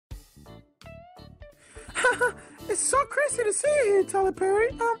It's so crazy to see you here, Tyler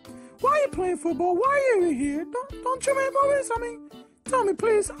Perry. Why are you playing football? Why are you here? Don't you make movies? I mean, tell me,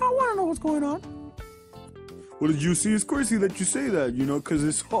 please. I want to know what's going on. Well, did you see? It's crazy that you say that, because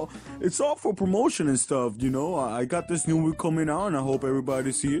it's all for promotion and stuff, I got this new movie coming out, and I hope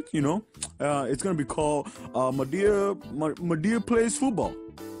everybody see it, It's gonna be called Madea Plays Football.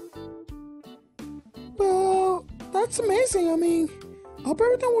 Well, that's amazing. I mean, I hope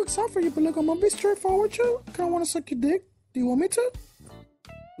everything works out for you, but look, I'm gonna be straightforward with you. I kinda wanna suck your dick. Do you want me to?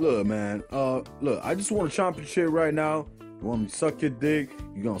 Look, man, I just want to chomp your shit right now. You want me to suck your dick?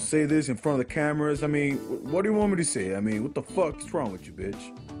 You gonna say this in front of the cameras? I mean, what do you want me to say? I mean, what the fuck is wrong with you,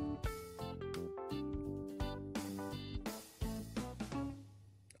 bitch?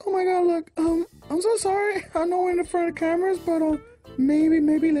 Oh my god, look, I'm so sorry. I know we're in front of the cameras, but, maybe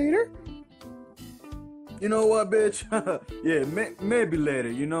later? You know what, bitch? Yeah, maybe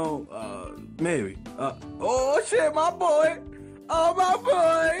later, maybe. Oh shit, my boy! Oh, my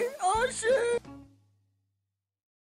boy!